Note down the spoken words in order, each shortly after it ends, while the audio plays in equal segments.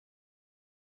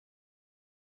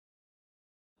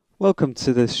Welcome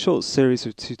to this short series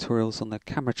of tutorials on the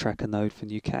camera tracker node for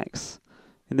NUKEX.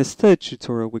 In this third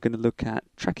tutorial we're going to look at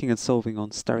tracking and solving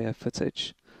on stereo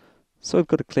footage. So I've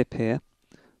got a clip here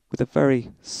with a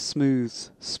very smooth,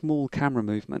 small camera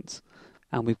movement,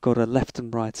 and we've got a left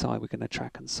and right eye we're going to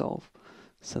track and solve.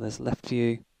 So there's a left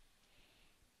view,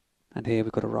 and here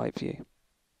we've got a right view.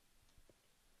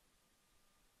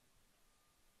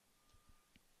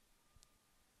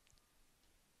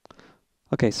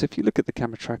 Okay, so if you look at the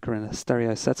camera tracker in a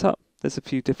stereo setup, there's a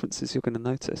few differences you're going to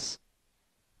notice.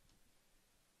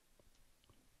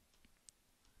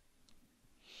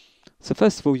 So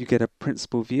first of all, you get a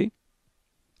principal view.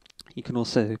 You can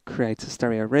also create a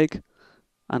stereo rig,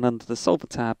 and under the Solver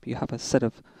tab you have a set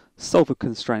of solver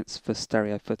constraints for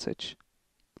stereo footage.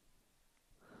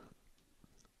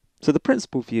 So the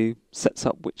principal view sets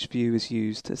up which view is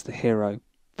used as the hero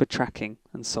for tracking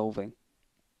and solving.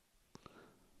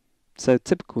 So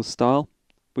typical style,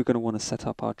 we're going to want to set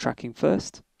up our tracking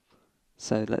first.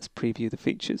 So let's preview the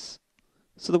features.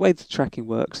 So the way the tracking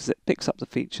works is it picks up the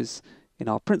features in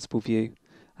our principal view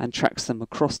and tracks them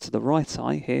across to the right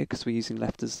eye here, because we're using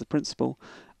left as the principal,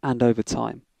 and over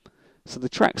time. So the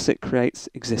tracks it creates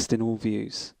exist in all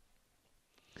views.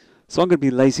 So I'm going to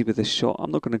be lazy with this shot.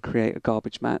 I'm not going to create a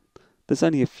garbage mat. There's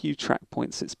only a few track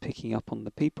points it's picking up on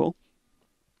the people.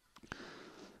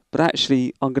 But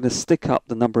actually I'm going to stick up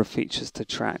the number of features to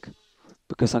track,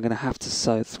 because I'm going to have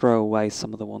to throw away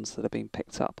some of the ones that are being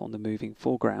picked up on the moving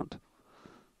foreground.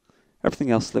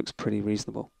 Everything else looks pretty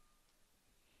reasonable.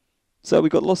 So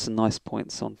we've got lots of nice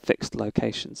points on fixed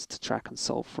locations to track and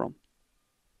solve from.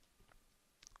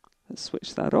 Let's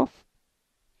switch that off.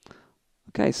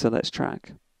 Okay, so let's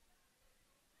track.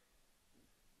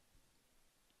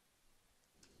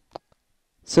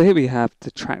 So here we have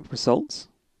the track results,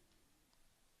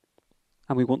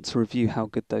 and we want to review how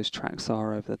good those tracks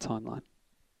are over the timeline.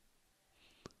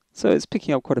 So it's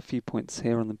picking up quite a few points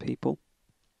here on the people.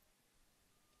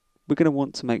 We're going to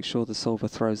want to make sure the solver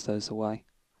throws those away.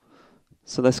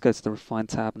 So let's go to the Refine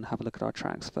tab and have a look at our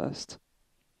tracks first.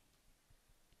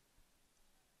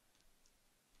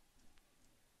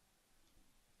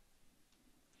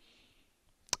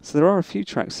 So there are a few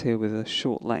tracks here with a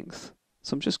short length.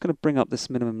 So I'm just going to bring up this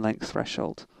minimum length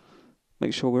threshold.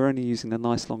 Make sure we're only using the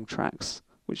nice long tracks,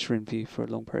 which are in view for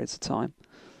long periods of time.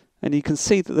 And you can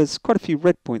see that there's quite a few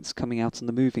red points coming out on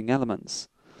the moving elements.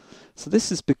 So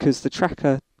this is because the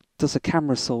tracker does a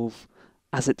camera solve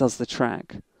as it does the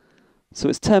track. So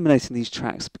it's terminating these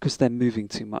tracks because they're moving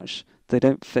too much. They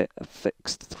don't fit a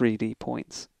fixed 3D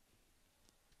point.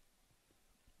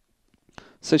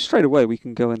 So straight away we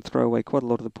can go and throw away quite a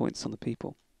lot of the points on the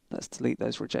people. Let's delete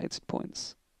those rejected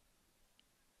points.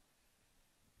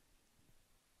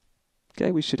 Okay,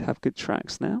 we should have good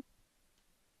tracks now.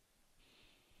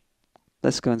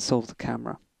 Let's go and solve the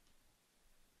camera.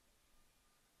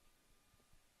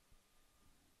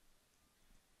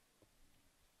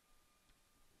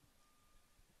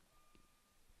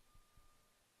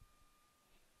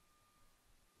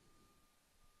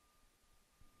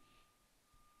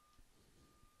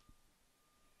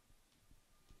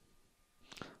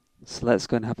 So let's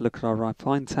go and have a look at our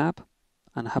Refine tab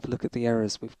and have a look at the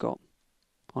errors we've got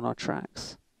on our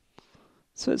tracks.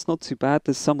 So it's not too bad.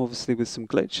 There's some obviously with some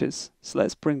glitches. So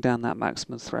let's bring down that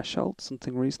maximum threshold,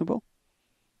 something reasonable.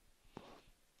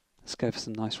 Let's go for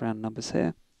some nice round numbers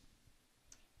here.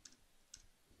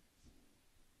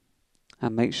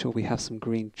 And make sure we have some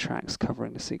green tracks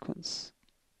covering the sequence.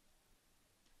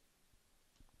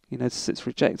 You notice it's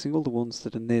rejecting all the ones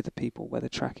that are near the people where the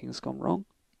tracking has gone wrong.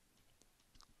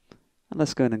 And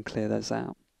let's go in and clear those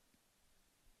out.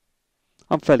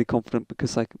 I'm fairly confident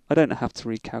because I don't have to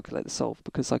recalculate the solve,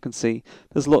 because I can see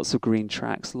there's lots of green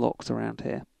tracks locked around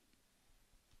here.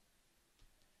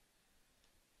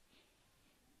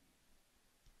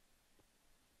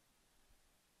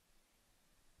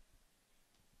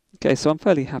 Okay, so I'm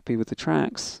fairly happy with the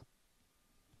tracks.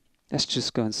 Let's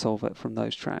just go and solve it from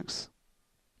those tracks.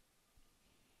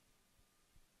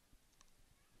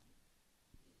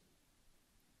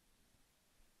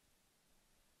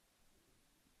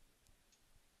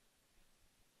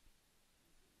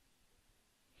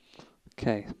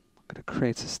 Okay, I'm going to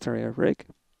create a stereo rig.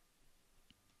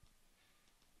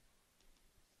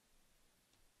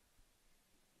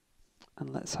 And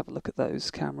let's have a look at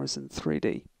those cameras in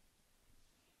 3D.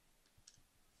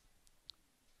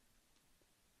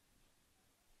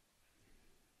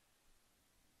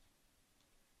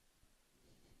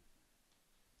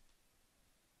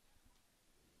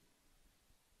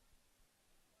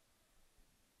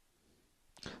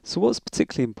 So what's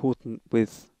particularly important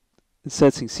with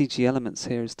inserting CG elements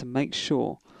here is to make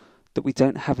sure that we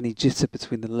don't have any jitter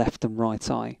between the left and right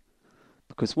eye,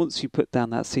 because once you put down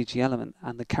that CG element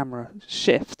and the camera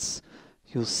shifts,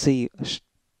 you'll see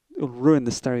it'll ruin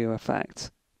the stereo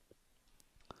effect.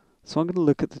 So I'm going to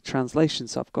look at the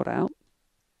translations I've got out.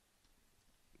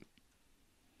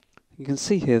 You can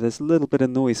see here there's a little bit of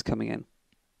noise coming in.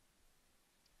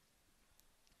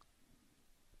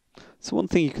 So one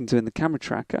thing you can do in the camera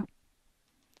tracker,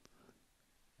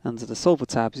 under the solver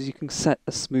tab, is you can set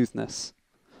a smoothness.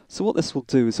 So what this will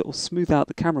do is it will smooth out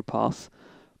the camera path,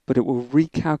 but it will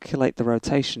recalculate the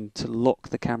rotation to lock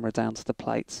the camera down to the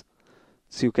plate.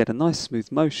 So you'll get a nice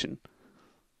smooth motion,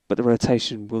 but the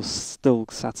rotation will still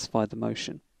satisfy the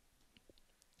motion.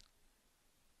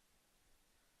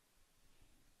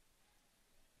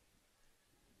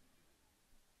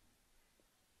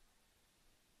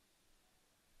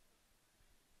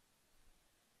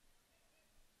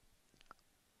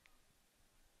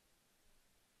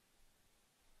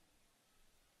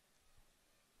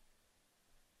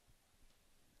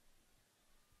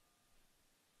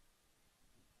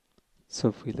 So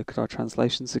if we look at our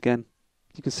translations again,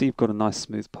 you can see you've got a nice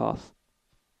smooth path.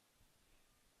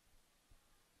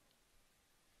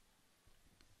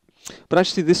 But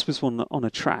actually this was one on a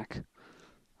track.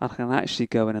 I can actually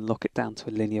go in and lock it down to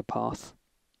a linear path.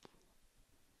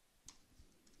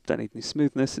 Don't need any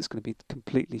smoothness, it's going to be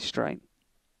completely straight.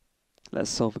 Let's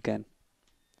solve again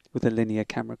with a linear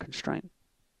camera constraint.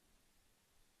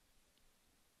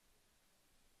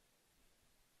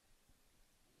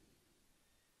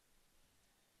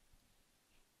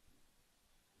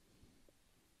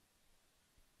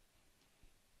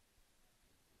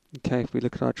 Okay, if we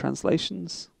look at our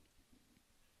translations,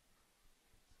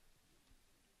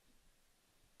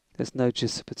 there's no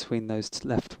jitter between those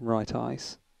left and right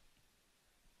eyes.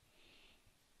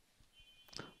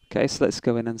 Okay, so let's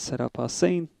go in and set up our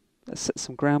scene. Let's set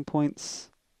some ground points.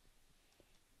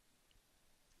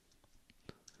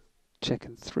 Check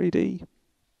in 3D. Are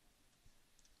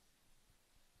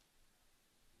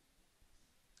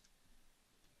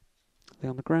they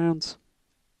on the ground?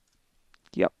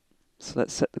 Yep. So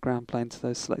let's set the ground plane to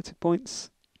those selected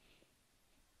points.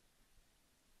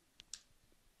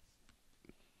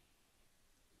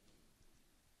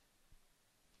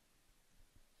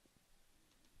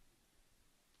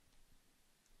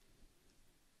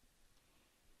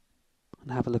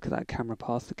 And have a look at that camera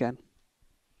path again.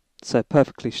 So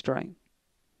perfectly straight.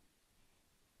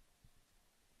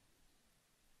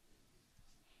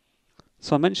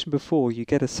 So I mentioned before you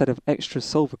get a set of extra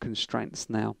solver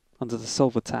constraints now under the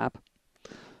solver tab.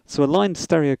 So aligned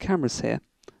stereo cameras here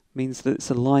means that it's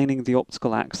aligning the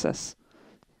optical axis.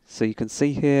 So you can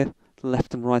see here the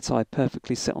left and right eye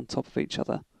perfectly sit on top of each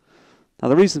other. Now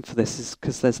the reason for this is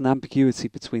because there's an ambiguity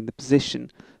between the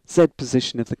position, Z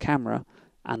position of the camera,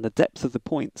 and the depth of the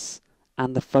points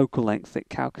and the focal length it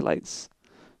calculates.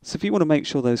 So if you want to make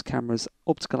sure those cameras'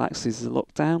 optical axes are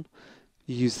locked down,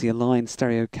 you use the align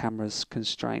stereo cameras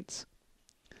constraint.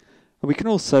 And we can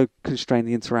also constrain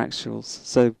the interactionals.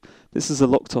 So this is a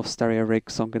locked off stereo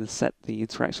rig, so I'm going to set the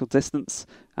interactional distance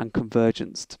and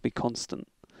convergence to be constant.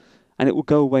 And it will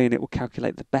go away and it will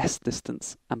calculate the best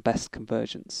distance and best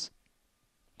convergence.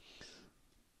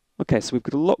 Okay, so we've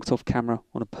got a locked off camera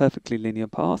on a perfectly linear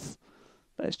path.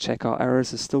 Let's check our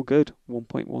errors are still good,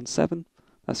 1.17,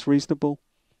 that's reasonable.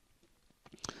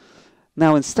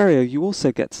 Now in stereo you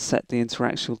also get to set the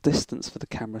interactional distance for the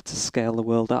camera to scale the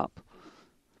world up.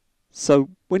 So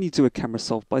when you do a camera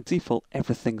solve, by default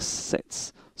everything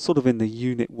sits sort of in the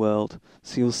unit world,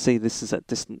 so you'll see this is at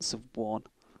distance of 1.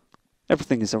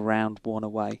 Everything is around 1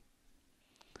 away.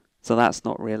 So that's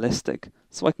not realistic.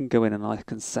 So I can go in and I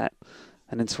can set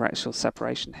an interactional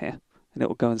separation here, and it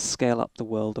will go and scale up the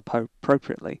world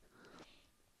appropriately.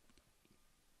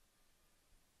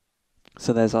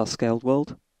 So there's our scaled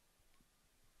world.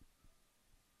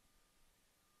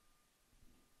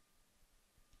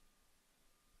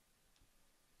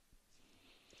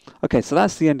 Okay, so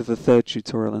that's the end of the third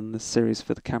tutorial in the series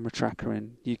for the camera tracker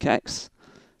in NUKEX.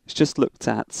 It's just looked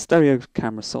at stereo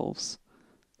camera solves.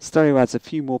 Stereo adds a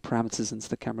few more parameters into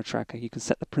the camera tracker. You can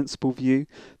set the principal view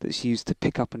that's used to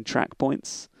pick up and track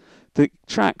points. The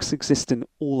tracks exist in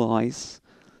all eyes,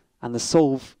 and the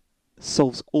solve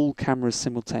solves all cameras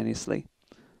simultaneously.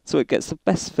 So it gets the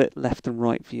best fit left and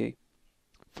right view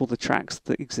for the tracks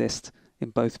that exist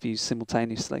in both views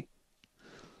simultaneously.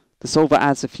 The solver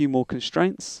adds a few more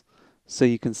constraints, so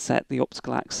you can set the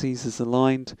optical axes as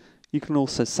aligned. You can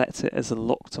also set it as a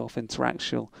locked off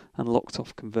interactional and locked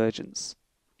off convergence.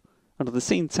 Under the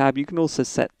scene tab you can also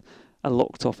set a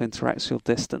locked off interactional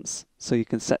distance, so you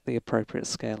can set the appropriate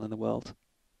scale in the world.